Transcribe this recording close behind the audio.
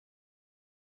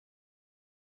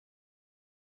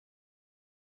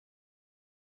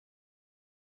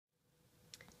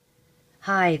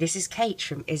Hi, this is Kate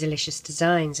from Izzalicious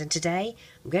Designs, and today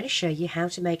I'm going to show you how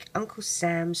to make Uncle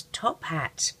Sam's top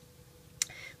hat.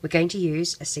 We're going to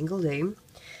use a single loom,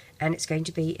 and it's going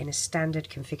to be in a standard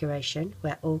configuration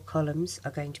where all columns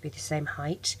are going to be the same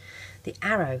height. The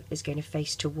arrow is going to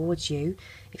face towards you.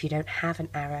 If you don't have an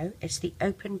arrow, it's the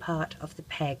open part of the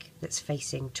peg that's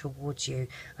facing towards you.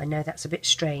 I know that's a bit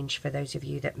strange for those of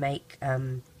you that make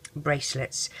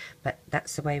bracelets, but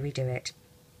that's the way we do it.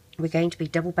 We're going to be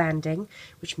double banding,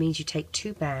 which means you take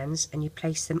two bands and you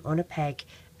place them on a peg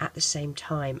at the same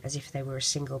time as if they were a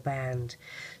single band.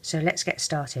 So let's get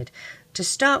started. To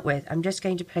start with, I'm just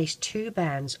going to place two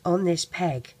bands on this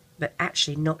peg, but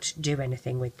actually not do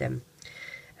anything with them.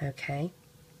 Okay,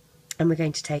 and we're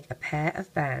going to take a pair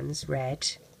of bands, red,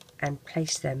 and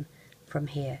place them from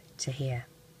here to here.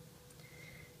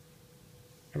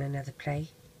 And another pair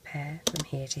from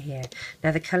here to here.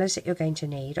 Now the colours that you're going to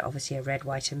need obviously are red,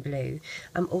 white and blue.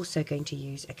 I'm also going to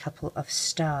use a couple of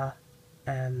star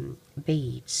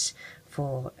beads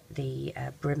for the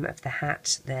brim of the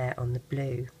hat there on the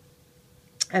blue.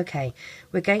 Okay,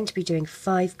 we're going to be doing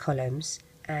 5 columns,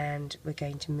 and we're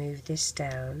going to move this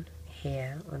down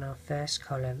here on our first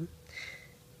column.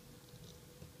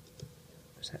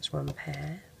 So that's 1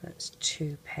 pair, that's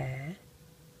 2 pair.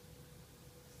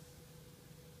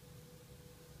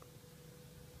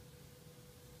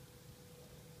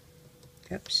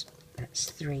 Oops, that's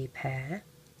 3 pair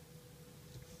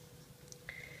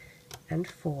and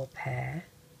 4 pair,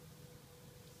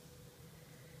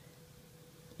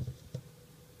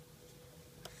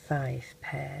 five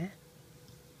pair,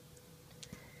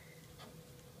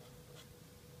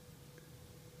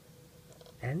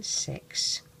 and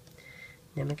 6.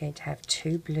 Then we're going to have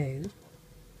 2 blue,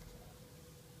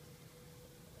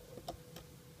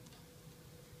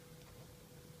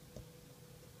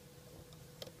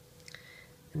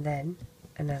 and then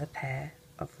another pair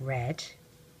of red,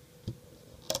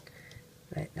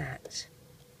 like that.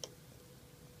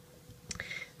 I'm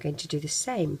going to do the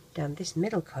same down this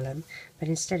middle column, but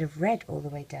instead of red all the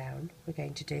way down, we're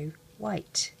going to do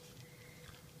white.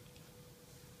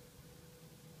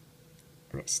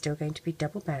 And it's still going to be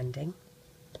double banding.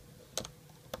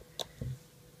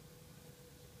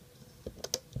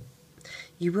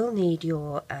 You will need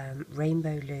your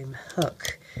Rainbow Loom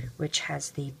hook, which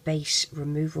has the base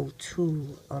removal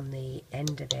tool on the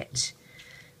end of it,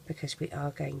 because we are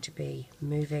going to be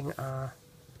moving our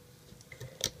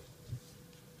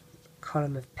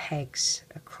column of pegs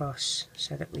across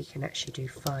so that we can actually do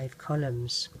 5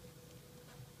 columns.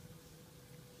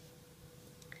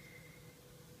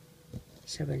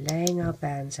 So we're laying our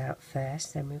bands out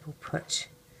first, then we will put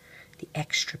the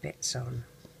extra bits on.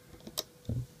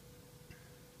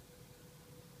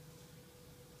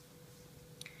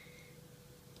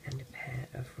 And a pair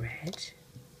of red.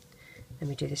 Then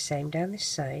we do the same down this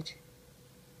side.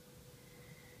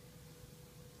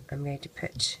 I'm going to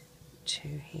put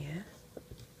 2 here.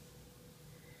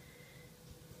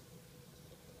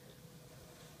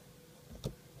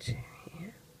 Two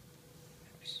here.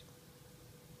 Oops.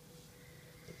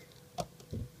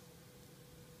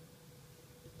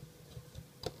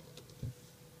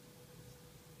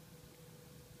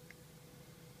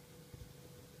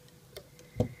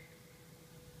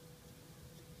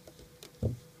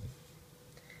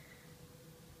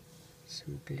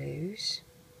 Some blues.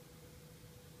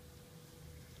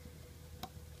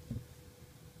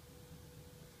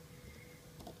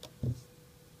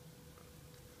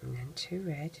 And then 2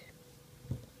 red.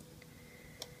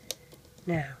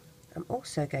 Now, I'm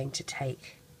also going to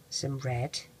take some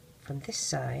red from this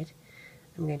side.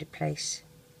 I'm going to place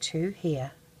 2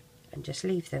 here and just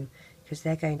leave them because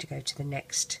they're going to go to the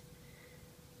next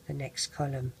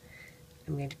column.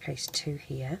 I'm going to place 2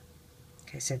 here.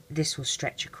 Okay, so this will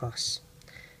stretch across.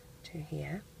 2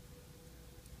 here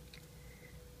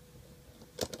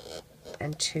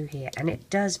and 2 here, and it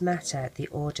does matter the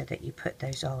order that you put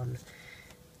those on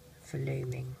for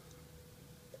looming.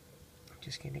 I'm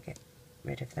just going to get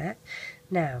rid of that.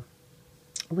 Now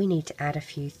we need to add a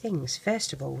few things.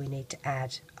 First of all, we need to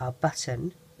add our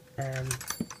button,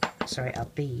 sorry, our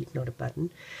bead, not a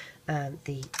button,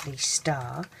 the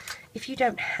star. If you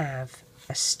don't have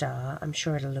a star, I'm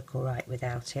sure it'll look alright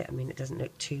without it. I mean, it doesn't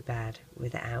look too bad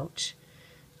without.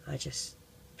 I just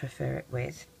prefer it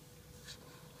with.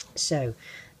 So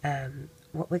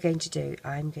what we're going to do,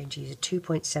 I'm going to use a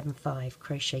 2.75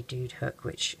 crochet dude hook,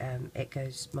 which it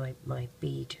goes, my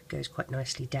bead goes quite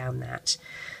nicely down that,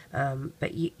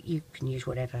 but you can use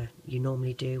whatever you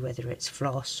normally do, whether it's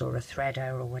floss or a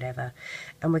threader or whatever,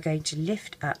 and we're going to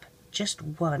lift up just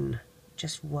one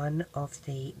of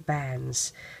the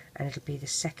bands, and it'll be the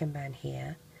second band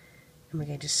here, and we're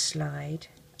going to slide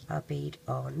our bead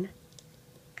on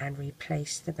and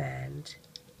replace the band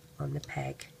on the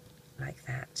peg like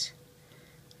that.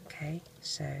 Okay,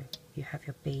 so you have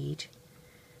your bead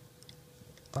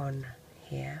on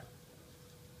here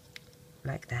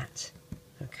like that.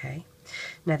 Okay,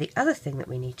 now the other thing that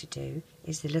we need to do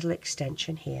is the little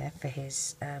extension here for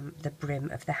his the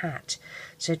brim of the hat.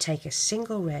 So take a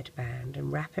single red band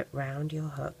and wrap it round your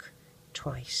hook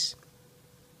twice.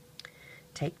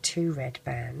 Take 2 red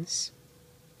bands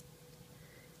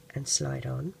and slide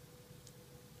on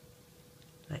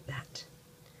like that.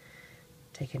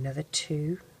 Take another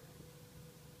 2.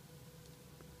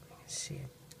 See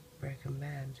a broken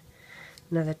band.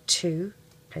 Another 2.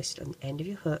 Place it on the end of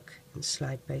your hook and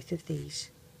slide both of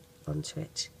these onto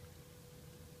it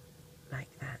like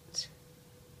that.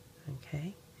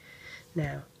 Okay.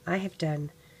 Now I have done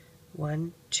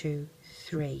 1, 2,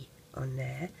 3 on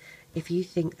there. If you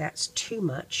think that's too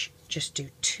much, just do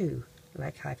 2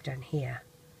 like I've done here.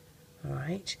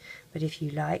 Alright, but if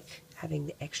you like having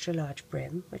the extra large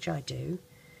brim, which I do,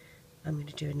 I'm going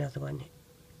to do another one.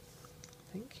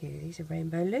 Thank you, these are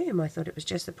Rainbow Loom. I thought it was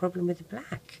just the problem with the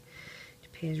black. It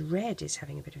appears red is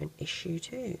having a bit of an issue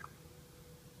too.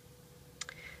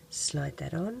 Slide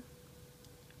that on,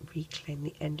 reclaim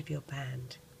the end of your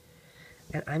band.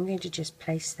 And I'm going to just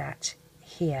place that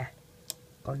here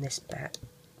on this that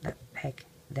peg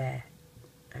there.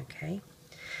 Okay.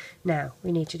 Now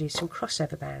we need to do some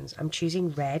crossover bands. I'm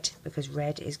choosing red because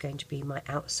red is going to be my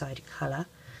outside colour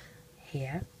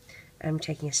here. I'm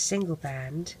taking a single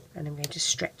band and I'm going to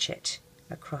stretch it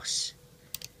across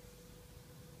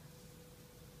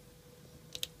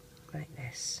like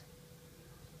this.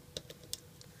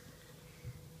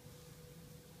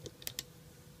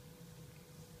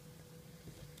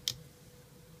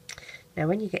 Now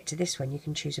when you get to this one, you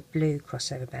can choose a blue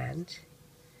crossover band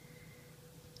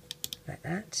like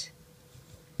that,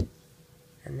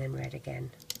 and then red again.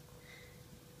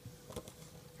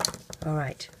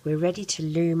 Alright, we're ready to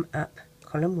loom up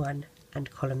column 1 and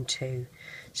column 2.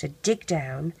 So dig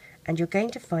down and you're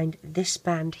going to find this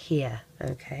band here,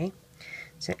 okay?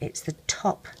 So it's the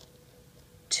top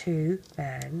 2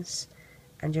 bands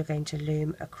and you're going to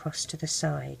loom across to the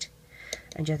side,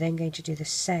 and you're then going to do the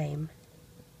same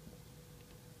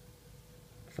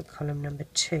for column number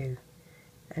 2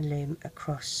 and loom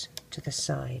across to the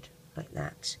side like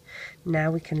that.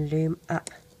 Now we can loom up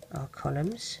our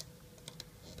columns.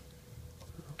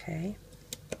 Okay.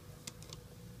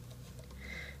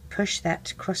 Push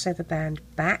that crossover band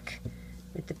back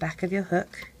with the back of your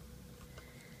hook.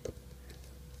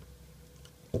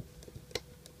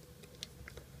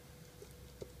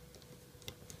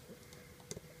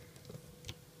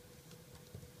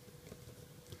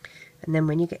 And then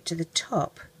when you get to the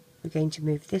top, we're going to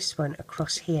move this one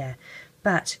across here,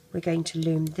 but we're going to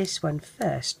loom this one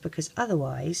first because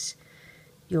otherwise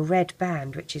your red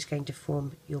band, which is going to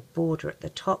form your border at the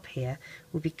top here,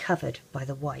 will be covered by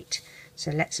the white. So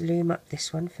let's loom up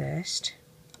this one first.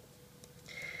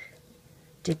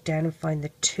 Dig down and find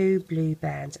the 2 blue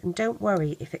bands, and don't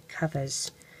worry if it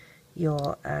covers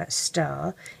your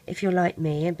star. If you're like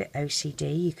me, a bit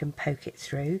OCD, you can poke it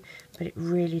through, but it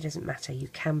really doesn't matter. You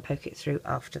can poke it through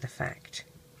after the fact.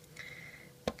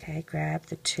 Okay, grab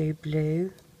the 2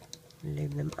 blue,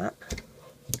 loom them up.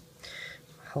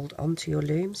 Hold on to your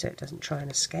loom so it doesn't try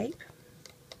and escape.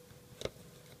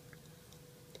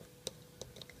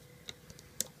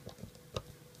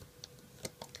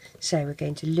 So we're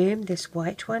going to loom this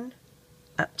white one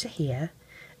up to here,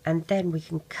 and then we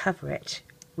can cover it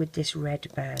with this red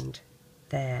band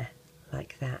there,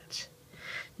 like that.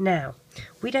 Now,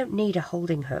 we don't need a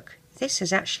holding hook. This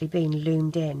has actually been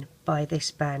loomed in by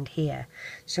this band here.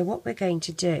 So what we're going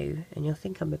to do, and you'll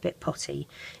think I'm a bit potty,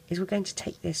 is we're going to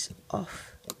take this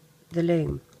off the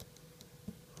loom.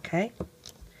 Okay?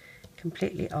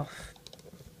 Completely off.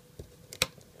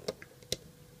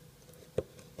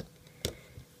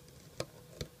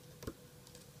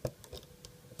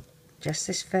 Just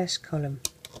this first column.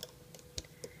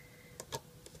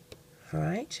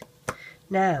 Alright,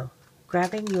 now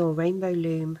grabbing your Rainbow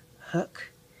Loom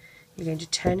hook, you're going to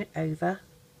turn it over,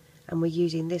 and we're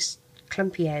using this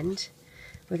clumpy end.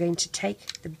 We're going to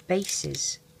take the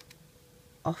bases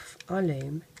off our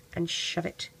loom and shove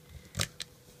it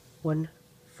one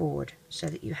forward so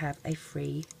that you have a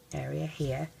free area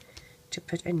here to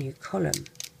put a new column.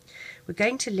 We're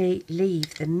going to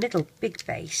leave the middle big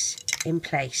base in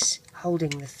place,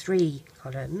 holding the 3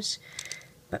 columns,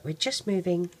 but we're just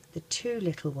moving the 2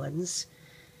 little ones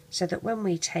so that when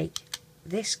we take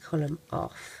this column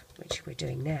off, which we're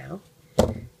doing now,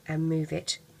 and move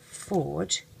it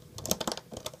forward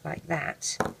like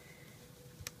that,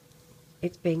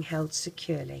 it's being held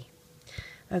securely.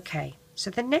 Okay, so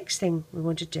the next thing we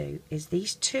want to do is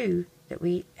these two that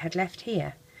we had left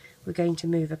here, we're going to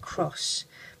move across.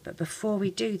 But before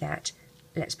we do that,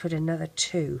 let's put another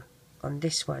 2 on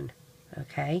this one,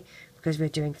 okay, because we're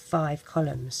doing 5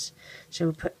 columns. So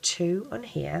we'll put 2 on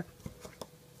here,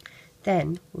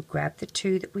 then we'll grab the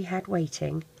 2 that we had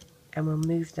waiting and we'll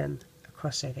move them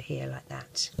across over here like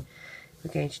that.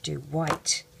 We're going to do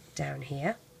white down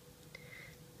here,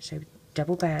 so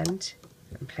double band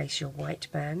and place your white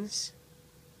bands.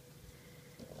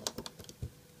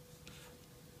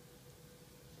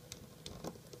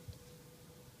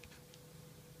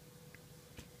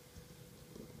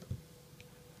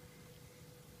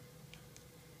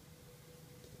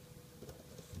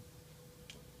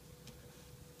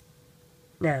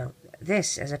 Now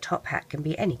this as a top hat can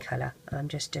be any colour. I'm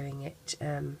just doing it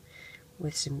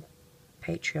with some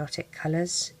patriotic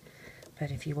colours,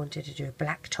 but if you wanted to do a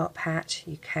black top hat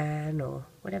you can, or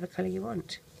whatever colour you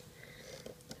want.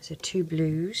 So 2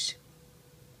 blues.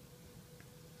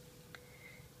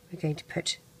 We're going to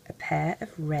put a pair of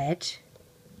red,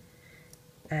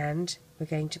 and we're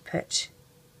going to put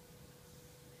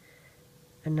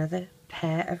another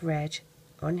pair of red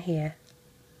on here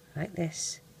like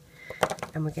this,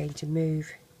 and we're going to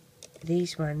move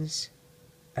these ones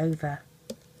over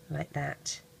like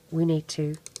that. We need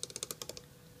to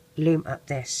loom up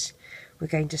this. We're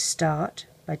going to start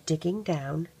by digging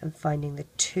down and finding the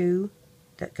 2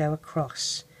 that go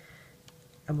across,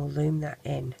 and we'll loom that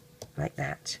in like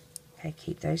that. Okay,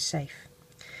 keep those safe.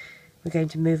 We're going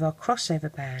to move our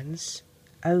crossover bands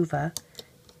over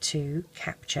to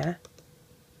capture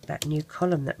that new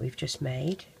column that we've just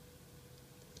made.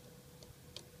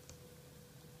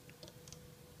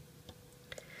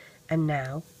 And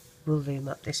now we'll loom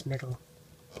up this middle.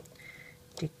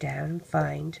 Dig down and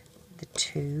find the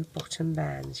 2 bottom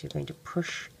bands. You're going to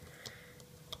push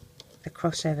the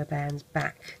crossover bands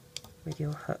back with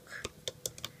your hook.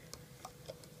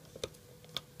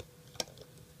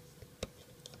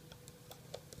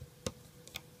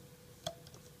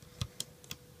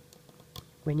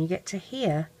 When you get to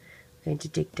here, we're going to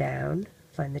dig down,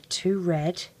 find the 2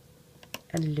 red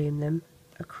and loom them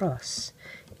across.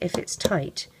 If it's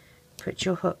tight, put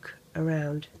your hook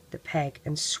around the peg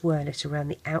and swirl it around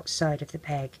the outside of the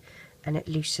peg, and it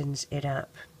loosens it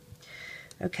up.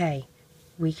 Okay,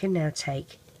 we can now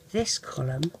take this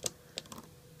column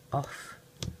off.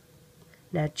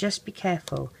 Now just be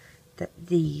careful that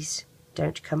these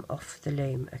don't come off the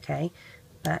loom, okay,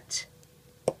 but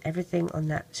everything on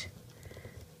that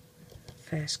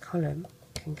first column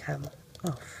can come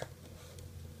off.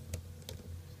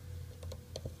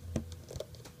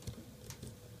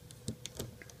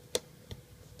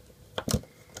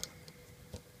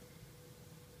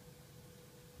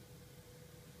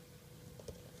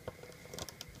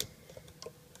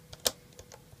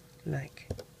 Like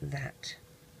that.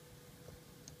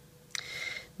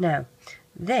 Now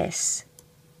this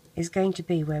is going to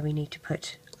be where we need to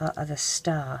put our other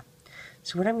star.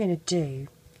 So what I'm going to do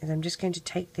is I'm just going to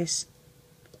take this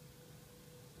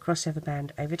crossover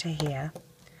band over to here.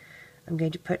 I'm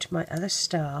going to put my other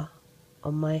star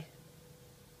on my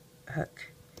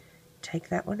hook, take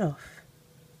that one off,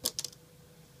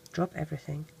 drop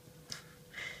everything.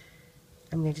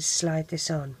 I'm going to slide this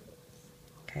on,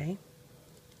 okay,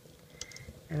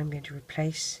 and I'm going to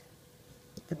replace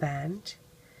the band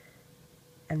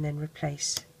and then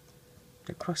replace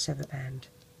the crossover band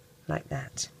like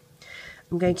that.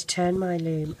 I'm going to turn my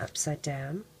loom upside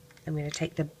down. I'm going to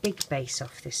take the big base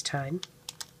off this time.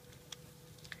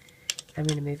 I'm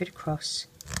going to move it across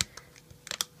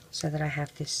so that I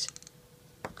have this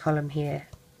column here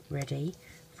ready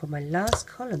for my last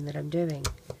column that I'm doing.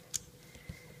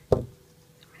 I'm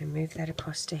going to move that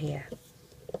across to here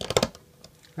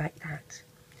like that.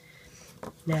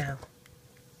 Now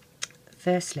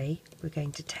firstly we're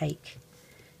going to take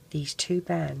these 2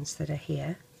 bands that are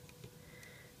here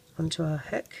onto our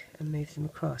hook and move them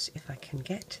across. If I can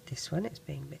get this one, it's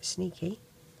being a bit sneaky.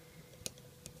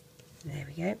 There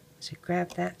we go. So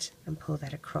grab that and pull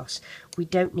that across. We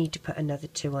don't need to put another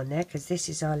 2 on there because this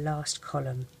is our last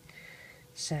column.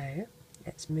 So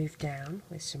let's move down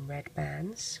with some red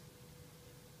bands,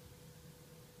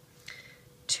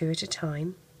 2 at a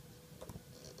time.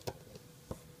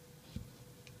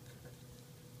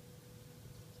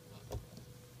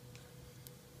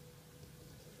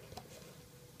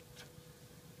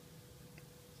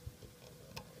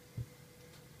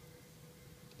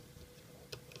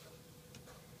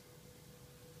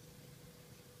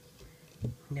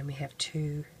 And then we have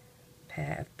 2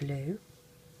 pair of blue.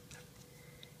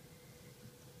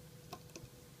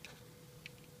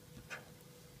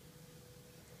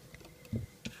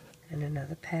 and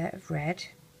another pair of red.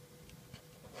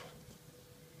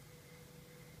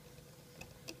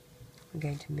 I'm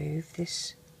going to move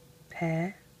this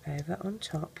pair over on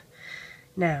top.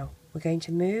 Now we're going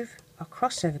to move our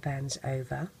crossover bands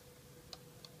over,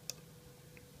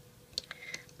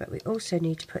 but we also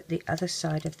need to put the other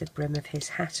side of the brim of his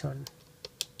hat on.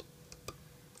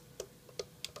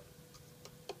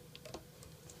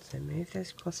 So move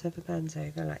those crossover bands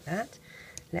over like that.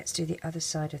 Let's do the other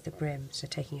side of the brim. So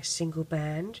taking a single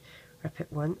band, wrap it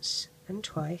once and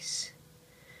twice,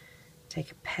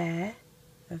 take a pair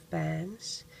of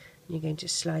bands, and you're going to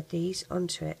slide these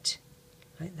onto it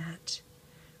like that.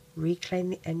 Reclaim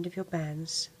the end of your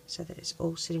bands so that it's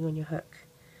all sitting on your hook.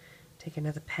 Take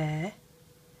another pair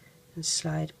and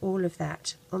slide all of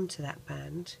that onto that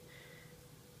band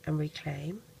and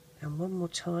reclaim, and one more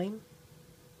time,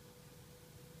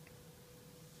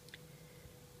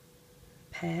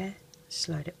 pair,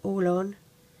 slide it all on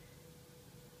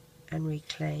and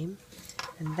reclaim,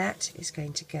 and that is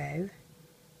going to go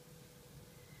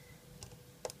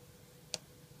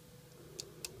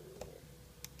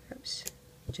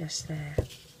just there.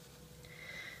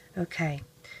 Okay,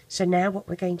 so now what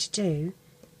we're going to do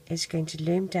is going to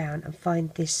loom down and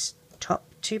find this top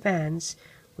two bands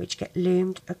which get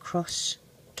loomed across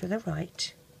to the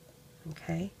right.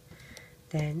 Okay,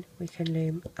 then we can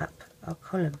loom up our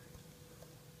column.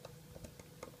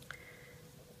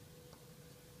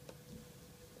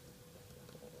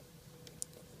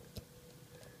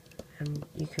 And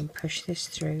you can push this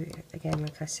through again,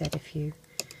 like I said, if you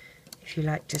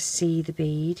like to see the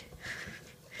bead,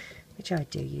 which I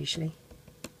do usually.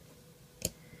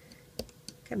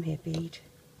 Come here, bead.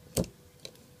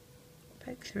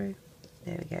 Poke through.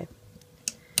 There we go.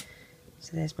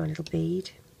 So there's my little bead.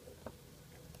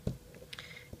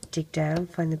 Dig down,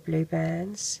 find the blue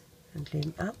bands and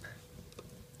loom up.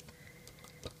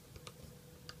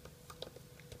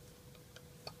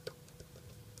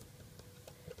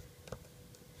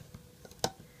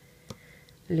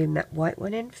 Loom that white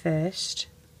one in first,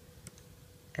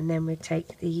 and then we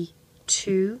take the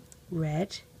two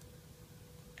red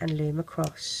and loom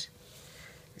across.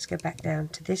 Let's go back down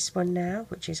to this one now,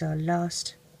 which is our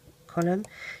last column.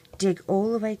 Dig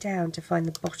all the way down to find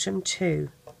the bottom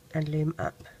two and loom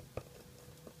up.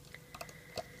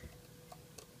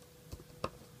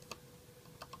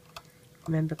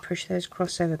 Remember, push those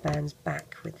crossover bands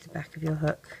back with the back of your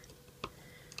hook.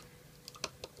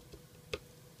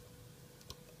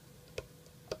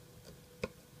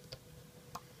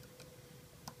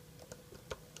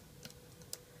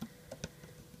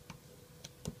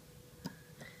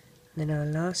 And then our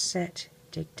last set,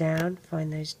 dig down,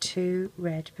 find those two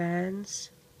red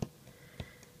bands.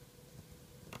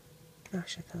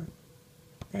 Gosh, I can't.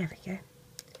 There we go.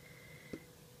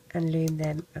 And loom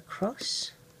them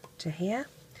across to here.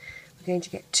 We're going to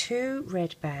get two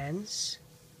red bands.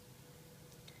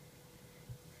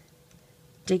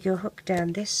 Dig your hook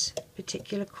down this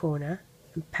particular corner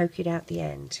and poke it out the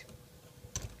end.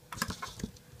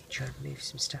 Try and move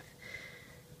some stuff.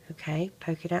 Okay,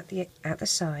 poke it out the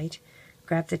side.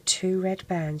 Grab the two red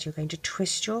bands. You're going to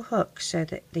twist your hook so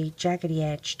that the jaggedy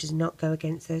edge does not go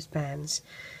against those bands.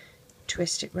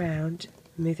 Twist it round,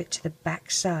 move it to the back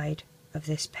side of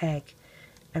this peg,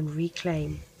 and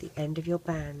reclaim the end of your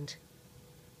band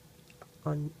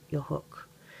on your hook.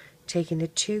 Taking the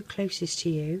two closest to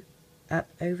you, up,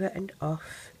 over and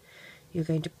off, you're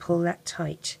going to pull that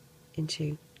tight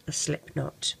into a slip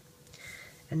knot.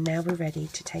 And now we're ready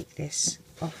to take this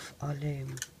off our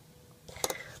loom.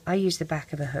 I use the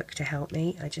back of a hook to help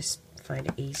me. I just find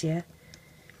it easier.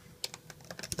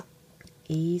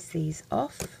 Ease these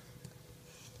off,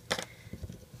 and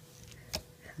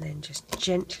then just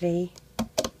gently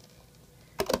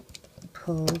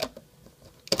pull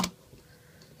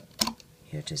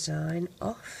your design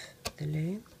off the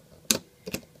loom,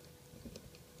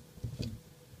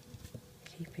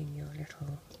 keeping your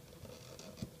little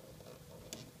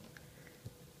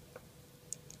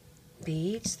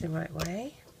beads the right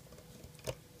way.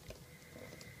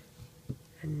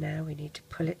 And now we need to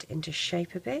pull it into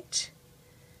shape a bit.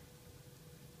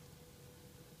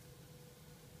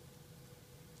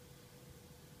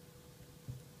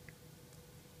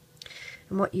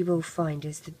 And what you will find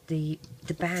is that the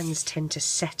bands tend to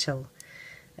settle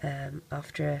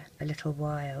after a little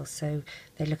while, so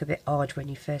they look a bit odd when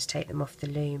you first take them off the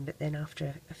loom, but then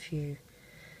after a few,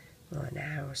 well, an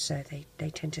hour or so, they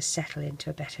tend to settle into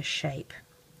a better shape.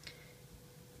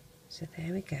 So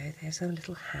there we go, there's our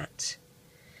little hat.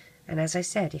 And as I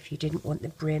said, if you didn't want the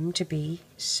brim to be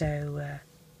so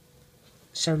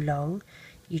long,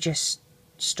 you just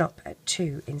stop at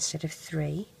 2 instead of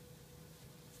 3.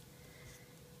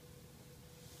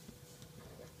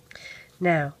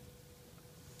 Now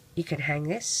you can hang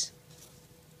this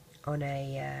on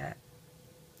a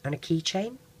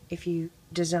keychain if you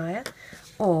desire,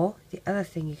 or the other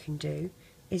thing you can do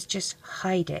is just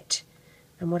hide it.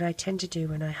 And what I tend to do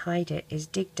when I hide it is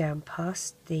dig down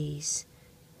past these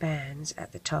bands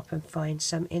at the top and find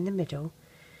some in the middle,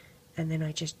 and then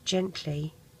I just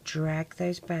gently drag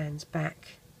those bands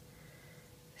back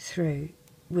through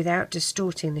without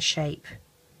distorting the shape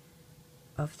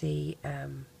of the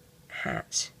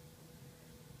hat,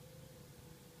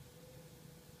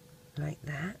 like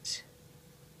that,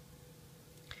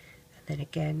 and then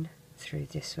again through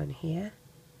this one here,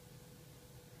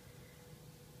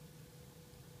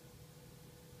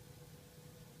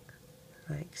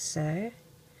 like so.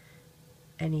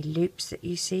 Any loops that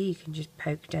you see you can just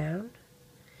poke down,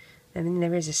 and then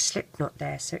there is a slip knot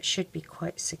there, so it should be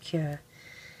quite secure.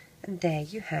 And there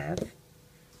you have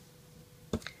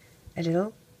a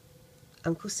little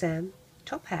Uncle Sam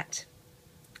top hat.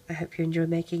 I hope you enjoy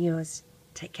making yours.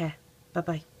 Take care. Bye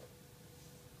bye.